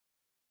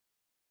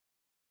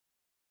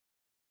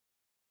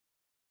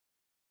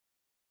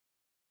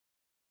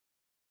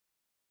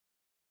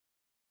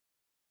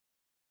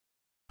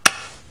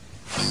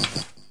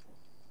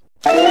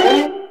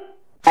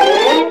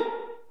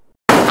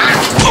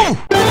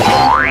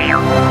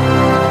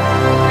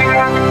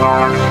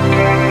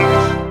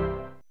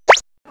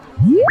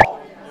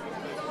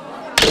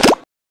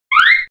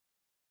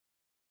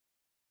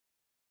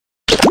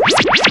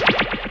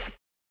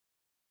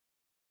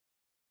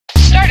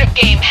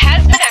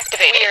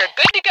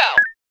good to go.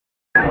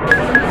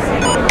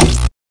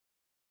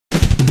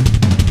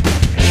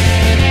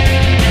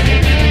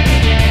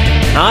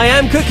 Hi,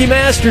 I'm Cookie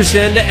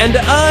Masterson, and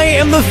I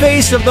am the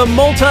face of the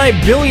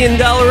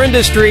multi-billion-dollar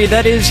industry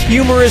that is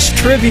humorous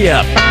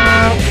trivia.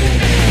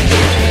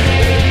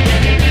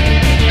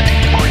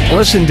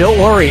 Listen, don't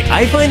worry.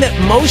 I find that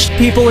most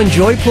people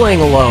enjoy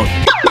playing alone.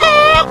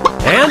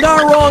 And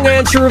our wrong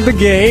answer of the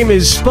game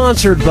is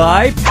sponsored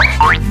by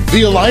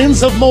the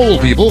Alliance of Mole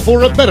People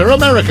for a Better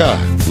America.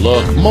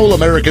 Look, mole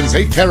Americans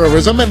hate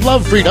terrorism and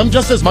love freedom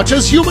just as much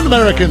as human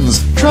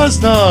Americans.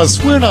 Trust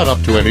us, we're not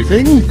up to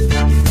anything.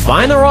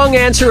 Find the wrong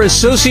answer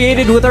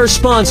associated with our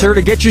sponsor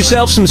to get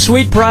yourself some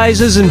sweet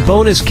prizes and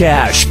bonus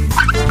cash.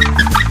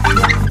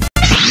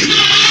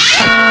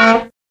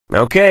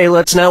 Okay,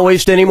 let's not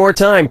waste any more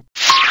time.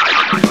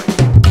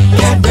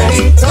 Get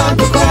ready, time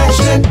for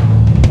question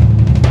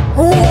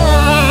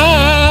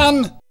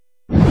 1.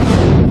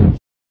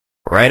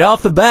 Right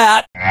off the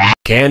bat,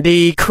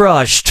 Candy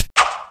Crushed.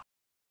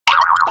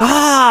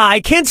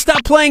 I can't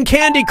stop playing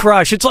Candy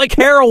Crush. It's like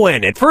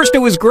heroin. At first it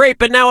was great,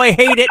 but now I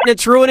hate it and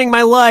it's ruining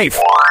my life.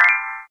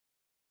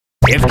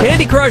 If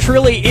Candy Crush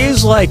really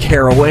is like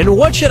heroin,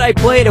 what should I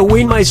play to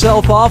wean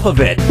myself off of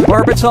it?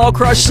 Barbitol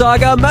Crush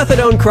Saga,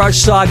 Methadone Crush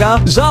Saga,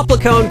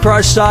 Zoplicone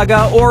Crush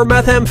Saga, or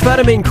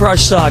Methamphetamine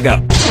Crush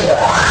Saga?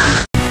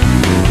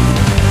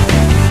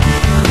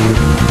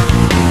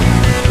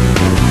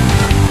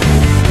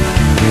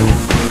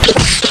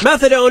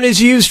 Methadone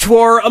is used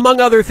for, among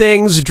other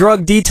things,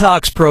 drug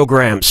detox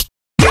programs.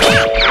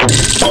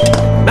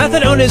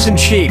 Methadone isn't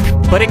cheap,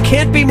 but it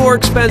can't be more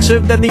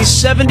expensive than these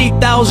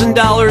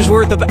 $70,000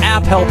 worth of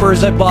app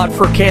helpers I bought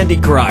for Candy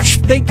Crush.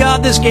 Thank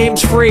God this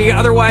game's free,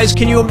 otherwise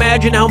can you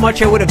imagine how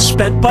much I would have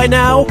spent by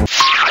now? Oh,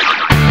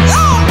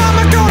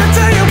 Mama gonna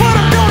tell you what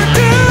I'm gonna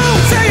do.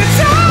 Say it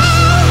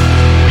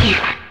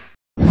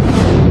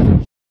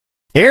so.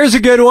 Here's a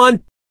good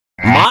one.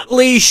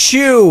 Motley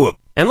Shoe.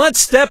 And let's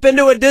step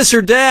into a this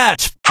or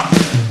dat.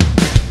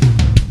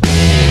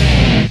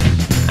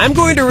 I'm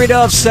going to read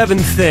off 7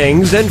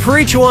 things, and for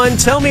each one,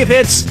 tell me if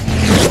it's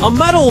a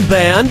metal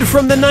band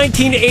from the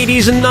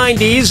 1980s and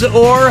 90s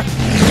or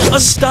a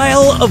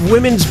style of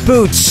women's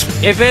boots.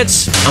 If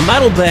it's a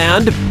metal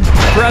band,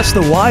 press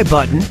the Y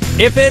button.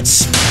 If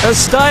it's a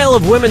style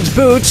of women's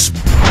boots,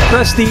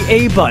 press the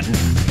A button.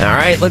 All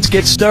right, let's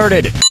get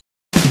started.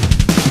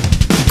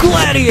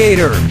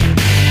 Gladiator.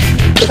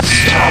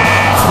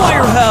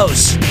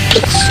 Firehouse.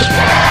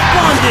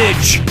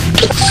 Bondage.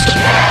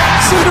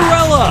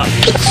 Cinderella.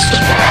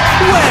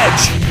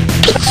 Wedge.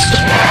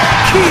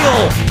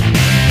 Keel.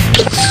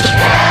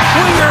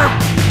 Winger.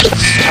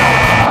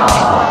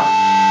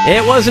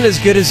 It wasn't as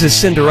good as the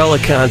Cinderella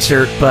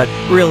concert, but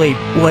really,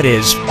 what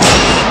is?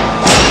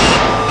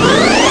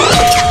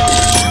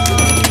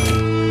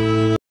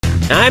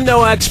 I'm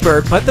no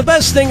expert, but the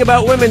best thing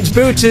about women's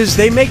boots is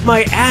they make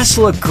my ass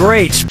look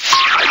great.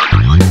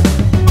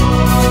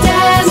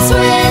 Dance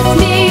with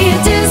me,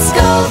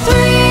 Disco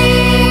 3.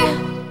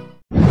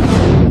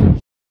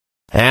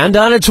 And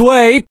on its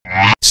way,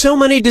 so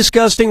many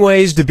disgusting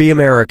ways to be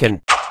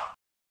American.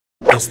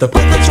 It's the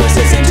put the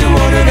choices into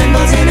order, then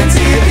buzz in and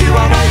see if you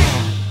are right.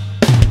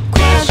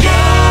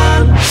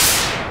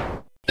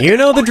 Question. You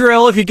know the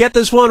drill. If you get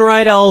this one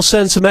right, I'll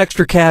send some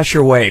extra cash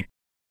your way.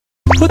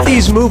 Put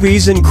these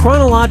movies in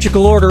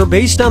chronological order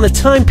based on the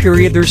time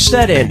period they're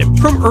set in,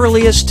 from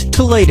earliest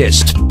to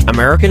latest.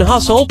 American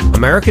Hustle,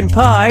 American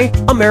Pie,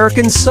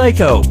 American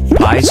Psycho,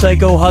 Pie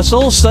Psycho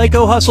Hustle,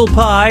 Psycho Hustle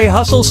Pie,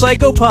 Hustle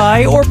Psycho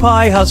Pie, or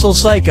Pie Hustle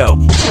Psycho.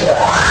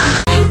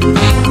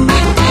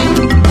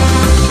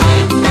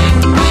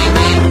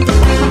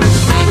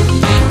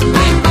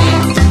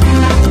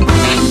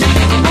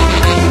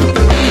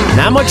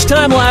 Not much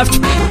time left.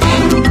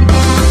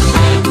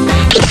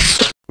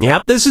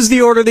 Yep, this is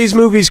the order these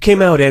movies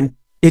came out in.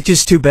 It's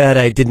just too bad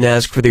I didn't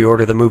ask for the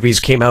order the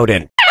movies came out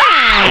in.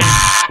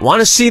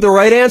 Want to see the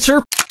right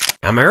answer?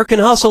 American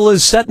Hustle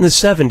is set in the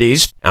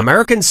 70s,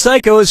 American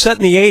Psycho is set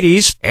in the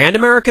 80s, and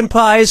American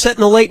Pie is set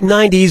in the late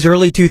 90s,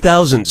 early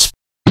 2000s.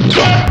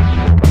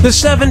 The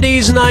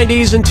 70s,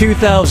 90s, and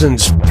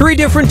 2000s. 3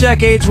 different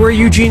decades where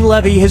Eugene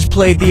Levy has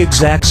played the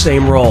exact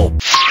same role.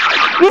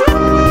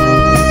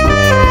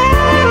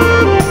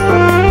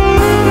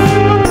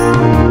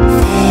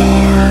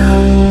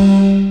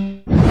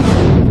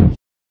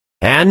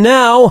 And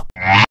now,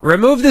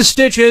 remove the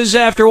stitches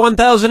after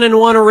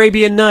 1001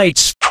 Arabian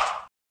Nights.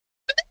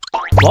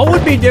 What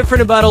would be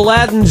different about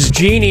Aladdin's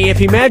genie if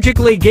he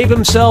magically gave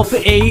himself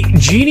a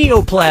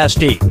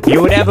genioplasty? He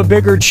would have a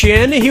bigger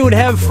chin, he would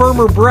have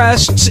firmer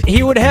breasts,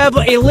 he would have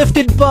a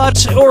lifted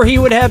butt, or he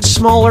would have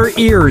smaller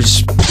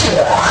ears.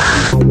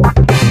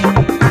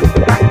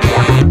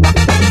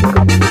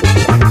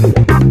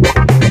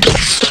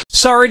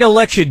 Sorry to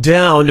let you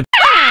down.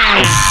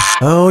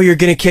 Oh, you're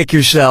gonna kick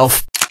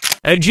yourself.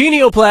 A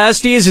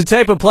genioplasty is a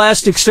type of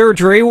plastic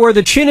surgery where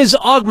the chin is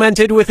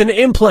augmented with an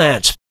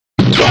implant.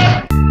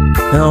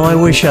 Oh, I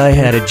wish I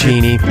had a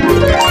genie. Your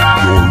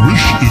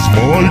wish is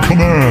my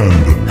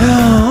command.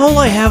 All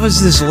I have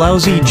is this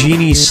lousy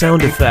genie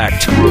sound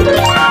effect. Your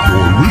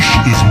wish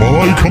is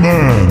my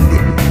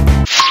command.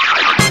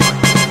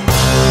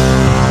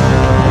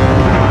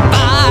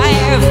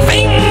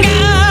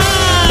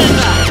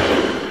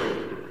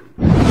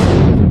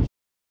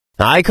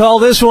 I call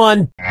this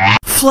one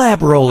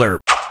Flab Roller.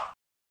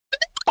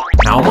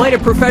 How might a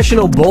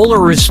professional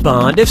bowler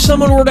respond if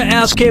someone were to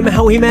ask him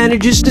how he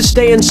manages to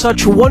stay in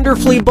such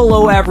wonderfully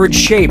below average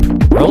shape?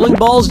 Rolling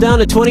balls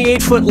down a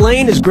 28-foot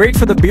lane is great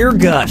for the beer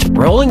gut.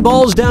 Rolling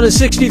balls down a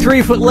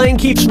 63-foot lane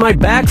keeps my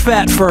back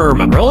fat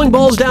firm. Rolling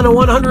balls down a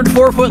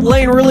 104-foot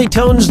lane really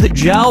tones the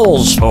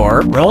jowls.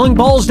 Or rolling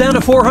balls down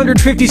a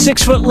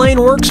 456-foot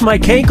lane works my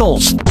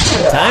cankles.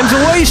 Time's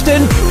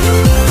a-wastin'.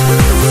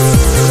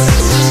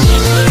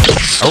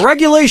 A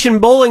regulation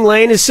bowling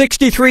lane is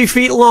 63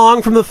 feet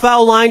long from the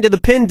foul line to the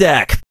pin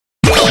deck.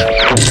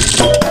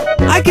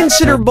 I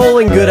consider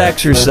bowling good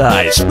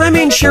exercise. I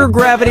mean, sure,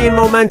 gravity and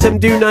momentum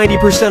do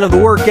 90% of the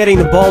work getting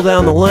the ball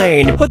down the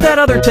lane, but that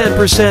other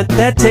 10%,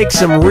 that takes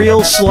some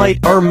real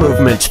slight arm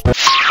movement.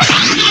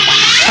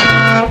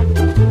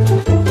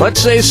 Let's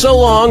say so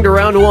long to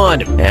round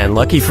one. And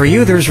lucky for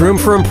you, there's room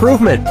for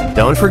improvement.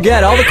 Don't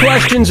forget, all the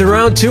questions in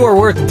round two are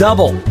worth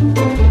double.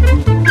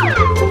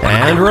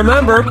 And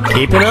remember,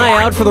 keep an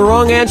eye out for the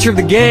wrong answer of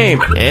the game.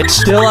 It's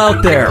still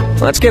out there.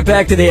 Let's get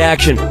back to the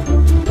action.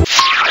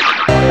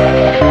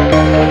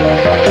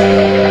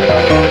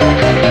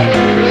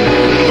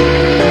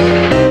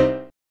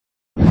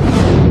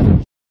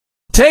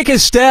 Take a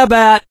stab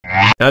at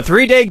a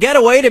 3-day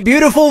getaway to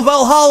beautiful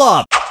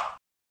Valhalla.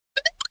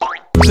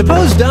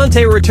 Suppose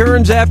Dante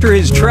returns after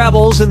his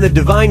travels in the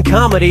Divine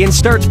Comedy and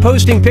starts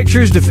posting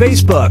pictures to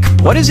Facebook.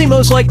 What is he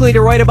most likely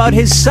to write about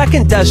his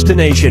second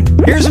destination?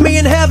 Here's me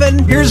in heaven,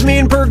 here's me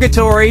in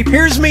purgatory,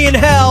 here's me in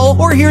hell,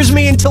 or here's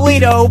me in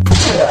Toledo.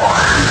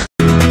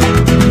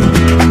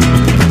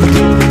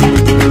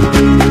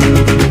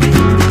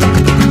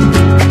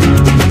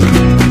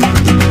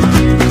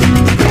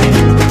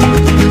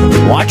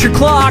 Watch your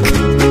clock.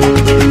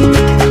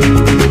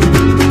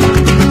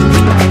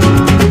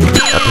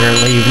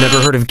 Apparently you've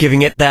never heard of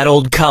giving it that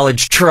old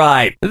college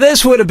try.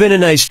 This would have been a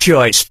nice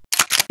choice.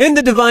 In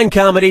the Divine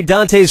Comedy,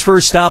 Dante's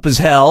first stop is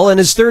hell, and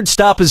his third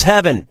stop is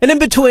heaven. And in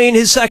between,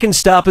 his second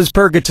stop is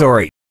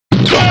purgatory.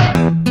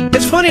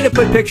 It's funny to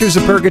put pictures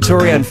of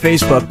purgatory on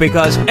Facebook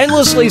because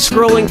endlessly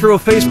scrolling through a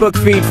Facebook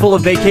feed full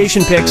of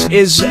vacation pics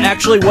is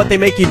actually what they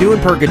make you do in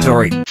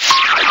purgatory.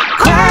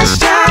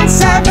 Question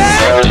 7.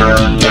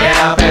 Get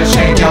up and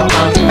shake your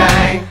monkey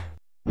bang.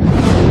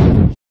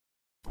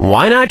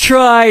 Why not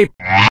try?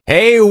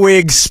 Hey,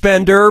 wig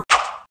spender.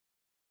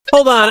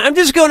 Hold on, I'm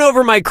just going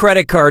over my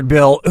credit card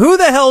bill. Who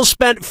the hell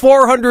spent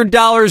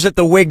 $400 at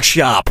the wig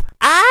shop?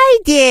 I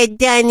did,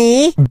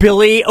 Dunny.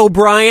 Billy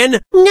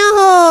O'Brien?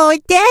 No,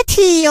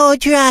 Daddy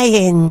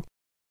O'Brien.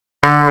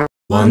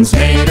 One's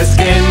made of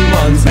skin,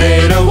 one's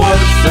made of wood,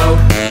 so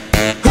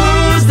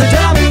who's the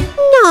dummy?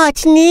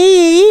 Not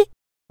me.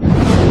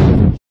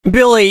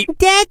 Billy.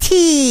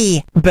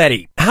 Daddy.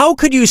 Betty, how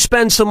could you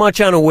spend so much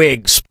on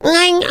wigs?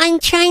 I'm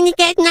trying to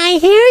get my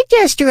hair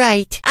just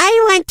right.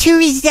 I want to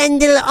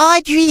resemble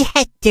Audrey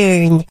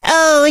Hepburn.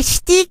 Oh,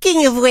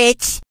 speaking of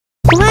which,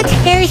 what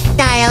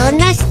hairstyle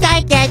must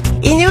I get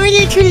in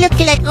order to look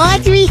like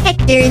Audrey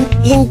Hepburn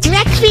in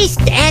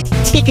Breakfast at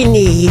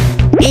Tiffany's?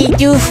 A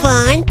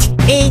Dufont,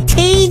 a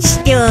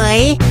Tage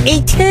Joy,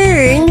 a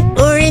turn,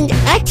 or an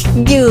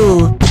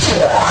updo?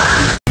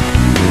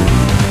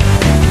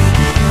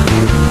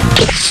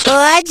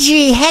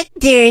 Audrey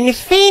Hepburn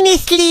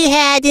famously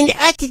had an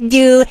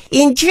updo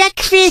in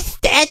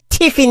Breakfast at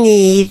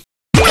Tiffany's.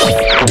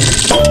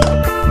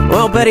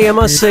 Well, Betty, I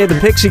must say the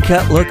pixie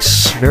cut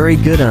looks very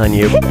good on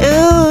you.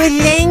 Oh,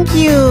 thank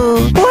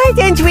you. Why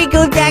don't we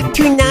go back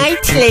to my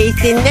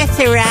place and mess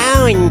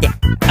around?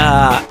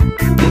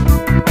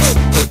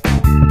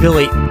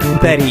 Billy,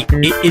 Betty,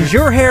 is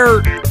your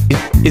hair...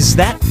 is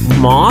that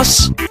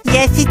moss?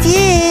 Yes, it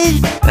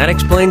is. That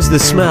explains the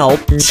smell.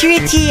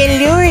 Pretty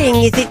alluring,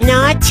 is it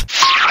not?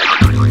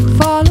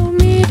 Follow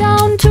me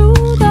down to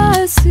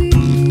the sea.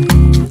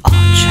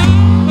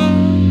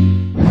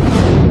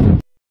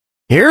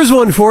 Here's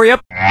one for you.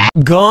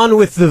 Gone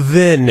with the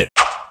Vin.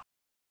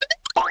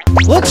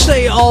 Let's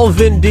say all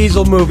Vin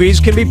Diesel movies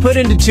can be put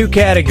into two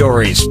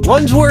categories.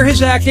 Ones where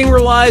his acting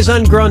relies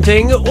on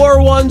grunting,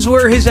 or ones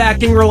where his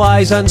acting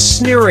relies on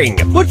sneering.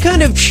 What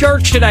kind of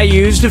chart should I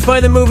use to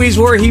find the movies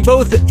where he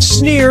both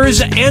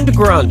sneers and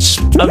grunts?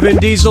 A Vin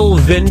Diesel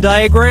Venn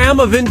diagram,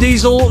 a Vin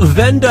Diesel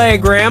Venn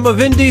diagram, a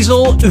Vin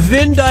Diesel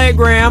Venn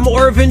diagram,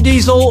 or a Vin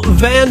Diesel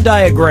Van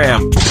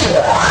diagram?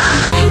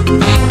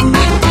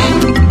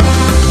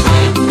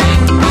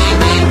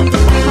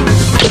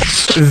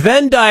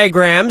 Venn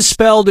diagrams,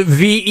 spelled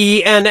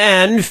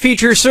V-E-N-N,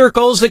 feature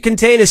circles that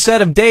contain a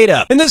set of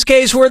data. In this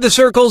case, where the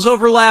circles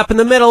overlap in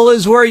the middle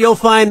is where you'll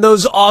find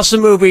those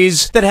awesome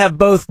movies that have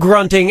both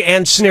grunting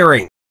and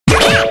sneering.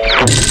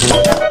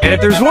 And if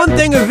there's one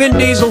thing a Vin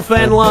Diesel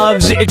fan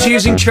loves, it's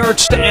using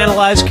charts to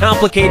analyze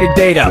complicated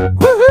data.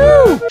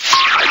 Woohoo!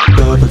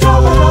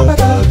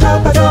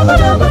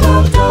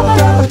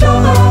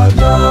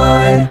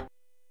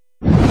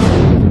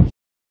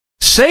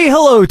 Say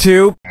hello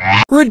to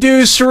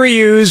reduce,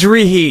 reuse,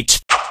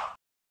 reheat.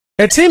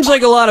 It seems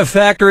like a lot of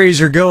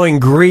factories are going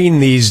green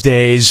these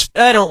days.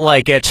 I don't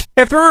like it.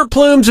 If there aren't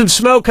plumes of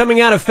smoke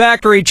coming out of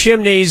factory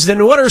chimneys,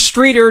 then what are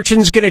street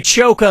urchins gonna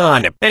choke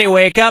on?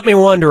 Anyway, it got me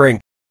wondering.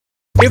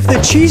 If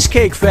the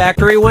Cheesecake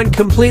Factory went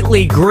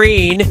completely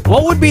green,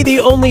 what would be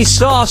the only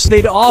sauce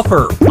they'd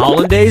offer?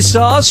 Hollandaise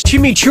sauce,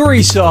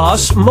 chimichurri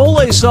sauce,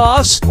 mole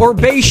sauce, or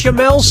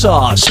bechamel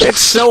sauce? It's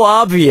so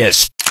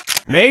obvious.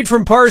 Made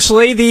from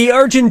parsley, the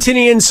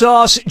Argentinian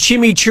sauce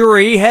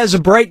chimichurri has a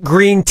bright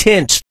green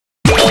tint.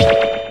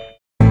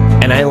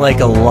 And I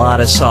like a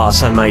lot of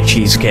sauce on my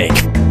cheesecake.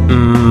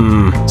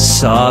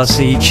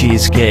 Saucy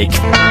cheesecake.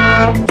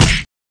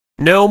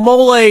 No,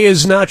 mole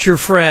is not your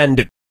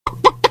friend.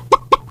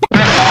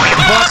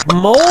 But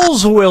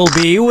moles will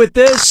be with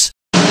this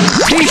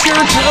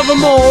T-shirt of a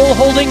mole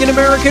holding an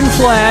American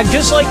flag,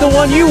 just like the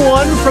one you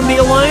won from the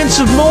Alliance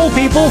of Mole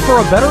People for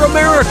a Better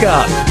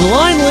America.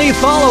 Blindly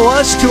follow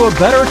us to a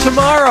better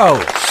tomorrow.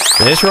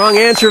 This wrong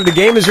answer of the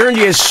game has earned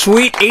you a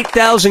sweet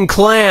 8,000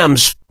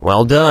 clams.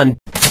 Well done.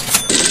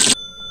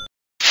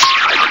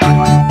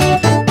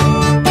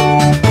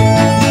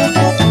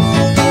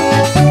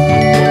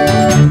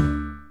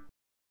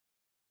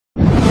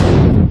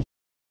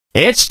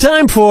 It's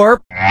time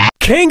for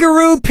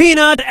Kangaroo,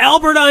 Peanut,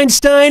 Albert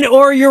Einstein,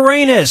 or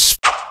Uranus.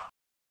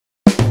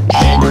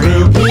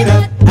 Kangaroo,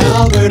 Peanut,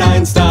 Albert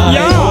Einstein,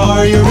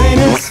 or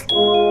Uranus.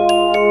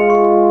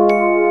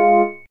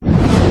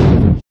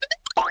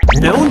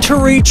 Known to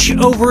reach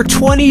over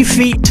 20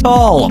 feet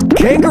tall.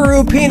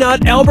 Kangaroo,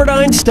 Peanut, Albert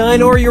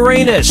Einstein, or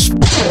Uranus.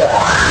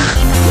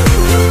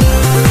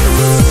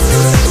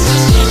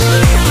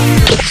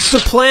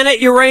 The planet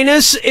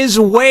Uranus is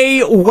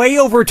way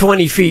over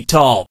 20 feet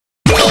tall.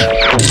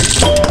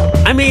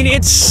 I mean,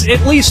 it's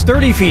at least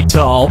 30 feet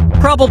tall.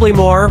 Probably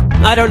more.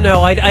 I don't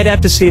know. I'd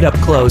have to see it up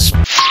close.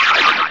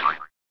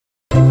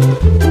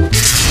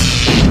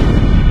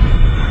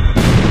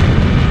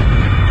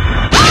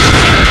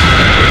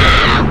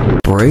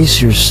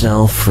 Brace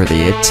yourself for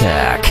the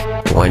attack.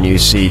 When you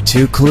see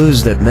two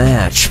clues that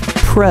match,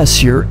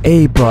 press your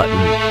A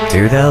button.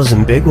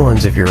 2,000 big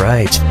ones if you're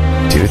right.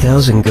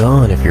 2,000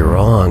 gone if you're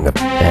wrong.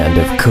 And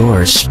of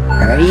course,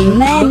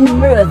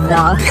 remember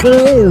the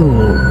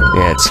clue.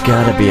 It's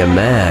gotta be a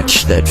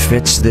match that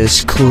fits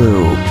this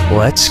clue.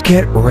 Let's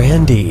get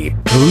Randy.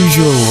 Who's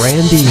your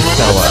Randy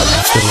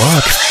fella? Good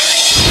luck.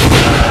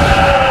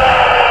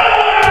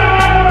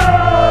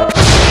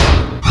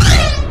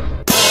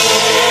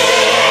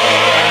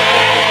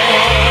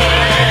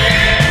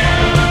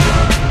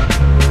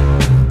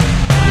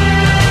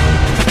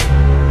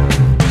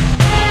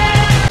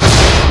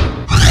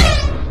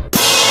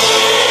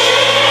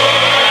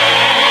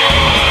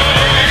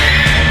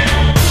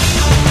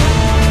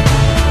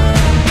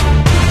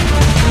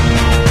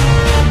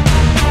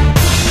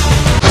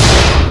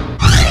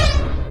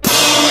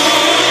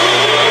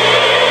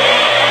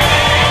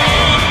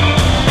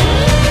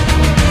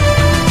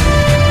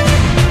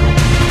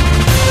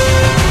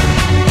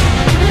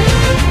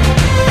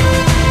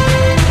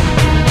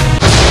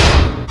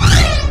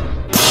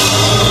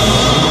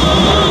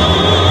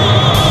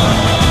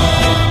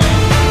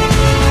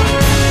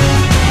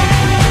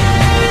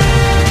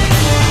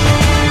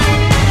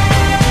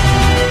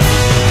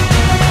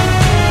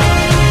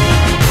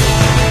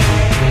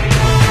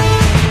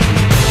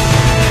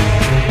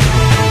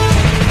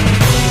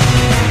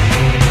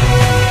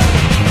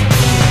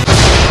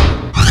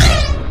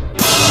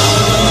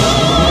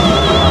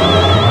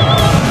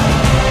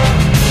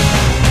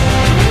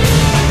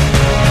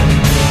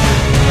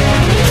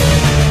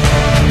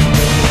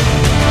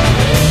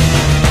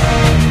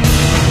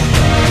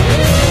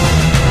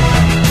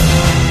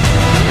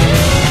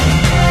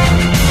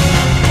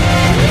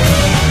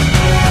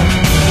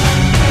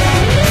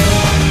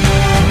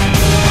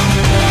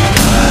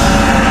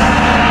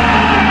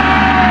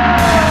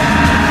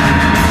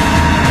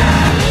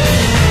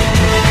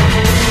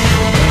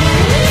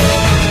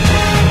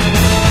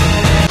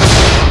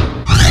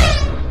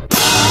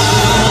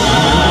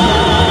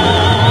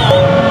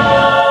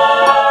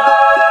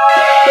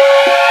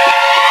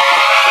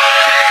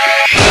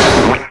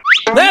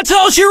 That's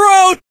all she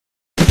wrote!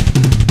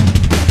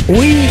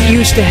 We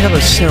used to have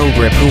a sound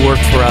grip who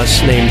worked for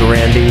us named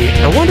Randy.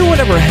 I wonder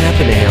whatever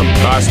happened to him.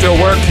 I still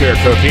work here,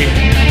 Cookie.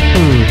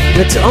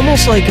 It's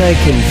almost like I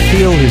can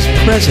feel his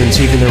presence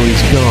even though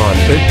he's gone.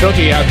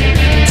 Cookie, I'm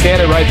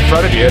standing right in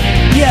front of you.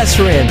 Yes,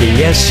 Randy,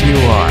 yes you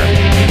are.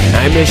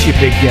 I miss you,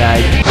 big guy.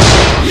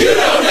 You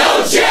don't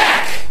know Jack!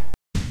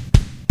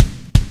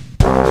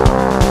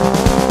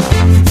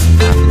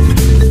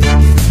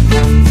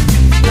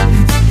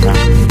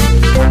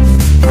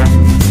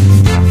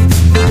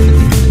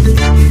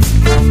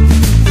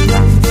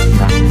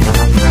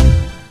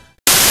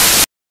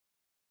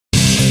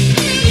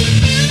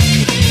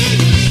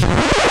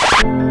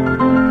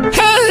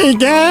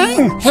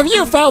 have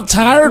you felt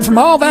tired from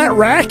all that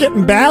racket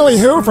and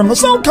ballyhoo from the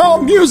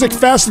so-called music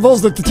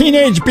festivals that the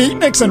teenage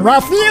beatniks and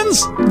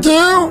ruffians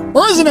do?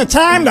 Well, isn't it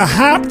time to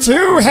hop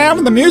to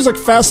having the music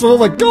festival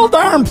that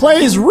Goldarn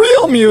plays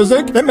real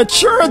music that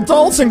mature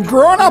adults and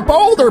grown-up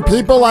older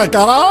people like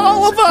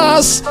all of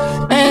us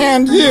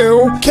and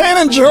you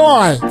can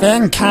enjoy?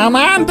 Then come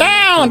on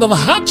down to the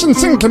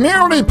Hutchinson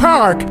Community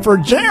Park for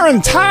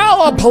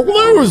Gerantala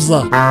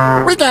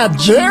Palooza. We got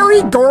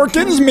Jerry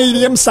Gorkin's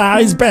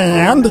medium-sized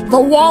band, the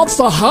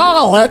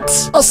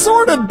Waltzaholics,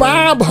 assorted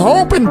Bob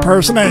Hope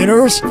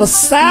impersonators, the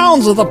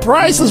sounds of The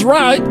Price is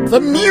Right, the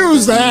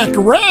Muzak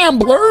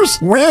Ramblers,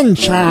 wind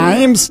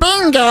chimes,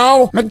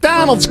 bingo,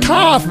 McDonald's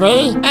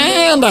coffee,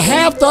 and a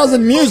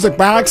half-dozen music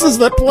boxes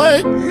that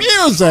play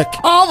music.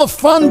 All the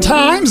fun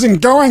times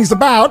and goings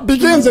about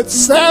begins at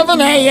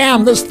 7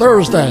 a.m. this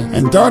Thursday.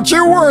 And don't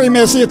you worry,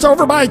 Missy, it's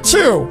over by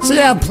 2, so you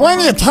have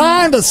plenty of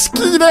time to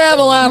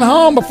skedaddle on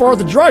home before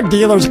the drug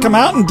dealers come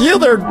out and deal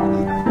their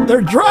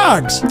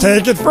drugs.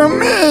 Take it from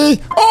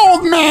me,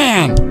 old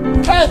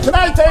man. Hey, can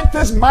I take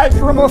this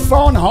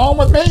microphone home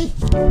with me?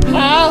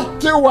 Huh?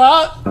 Do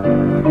what?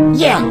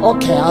 Yeah,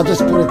 okay, I'll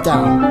just put it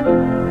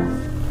down.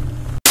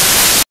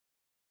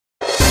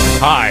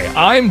 Hi,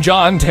 I'm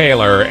John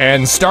Taylor,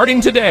 and starting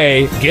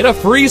today, get a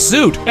free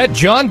suit at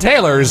John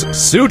Taylor's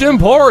Suit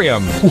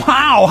Emporium.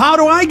 Wow, how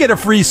do I get a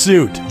free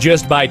suit?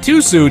 Just buy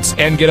 2 suits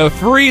and get a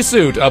free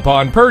suit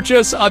upon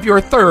purchase of your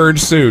 3rd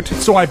suit.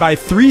 So I buy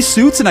 3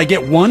 suits and I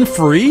get 1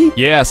 free?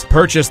 Yes,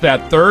 purchase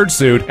that 3rd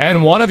suit,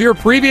 and one of your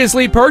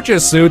previously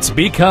purchased suits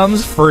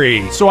becomes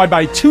free. So I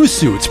buy 2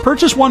 suits,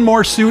 purchase 1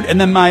 more suit,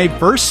 and then my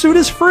first suit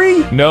is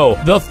free? No,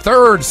 the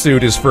 3rd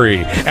suit is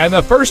free, and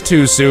the first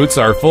 2 suits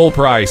are full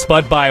price,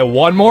 but buy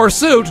 1 more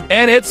suit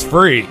and it's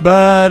free.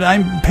 But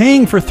I'm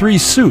paying for 3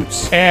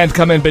 suits. And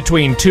come in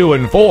between 2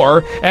 and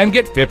 4 and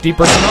get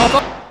 50%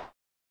 off.